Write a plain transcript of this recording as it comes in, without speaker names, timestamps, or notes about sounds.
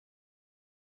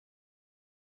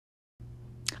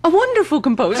A wonderful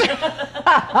composer.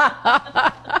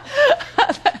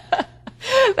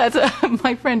 That's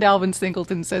my friend Alvin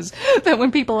Singleton says that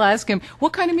when people ask him,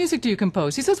 what kind of music do you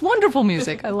compose? He says, wonderful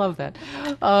music. I love that.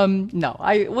 No,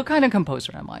 what kind of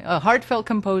composer am I? A heartfelt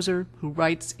composer who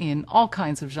writes in all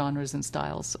kinds of genres and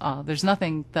styles. There's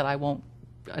nothing that I won't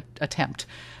attempt.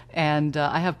 And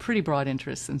I have pretty broad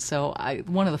interests. And so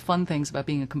one of the fun things about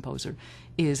being a composer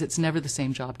is it's never the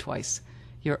same job twice.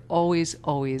 You're always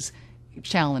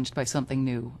challenged by something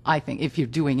new, I think, if you're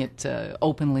doing it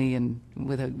openly and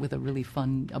with a really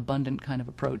fun, abundant kind of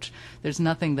approach. There's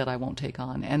nothing that I won't take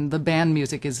on. And the band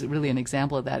music is really an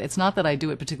example of that. It's not that I do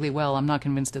it particularly well. I'm not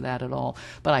convinced of that at all.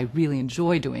 But I really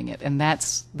enjoy doing it. And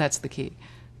that's the key.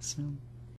 So.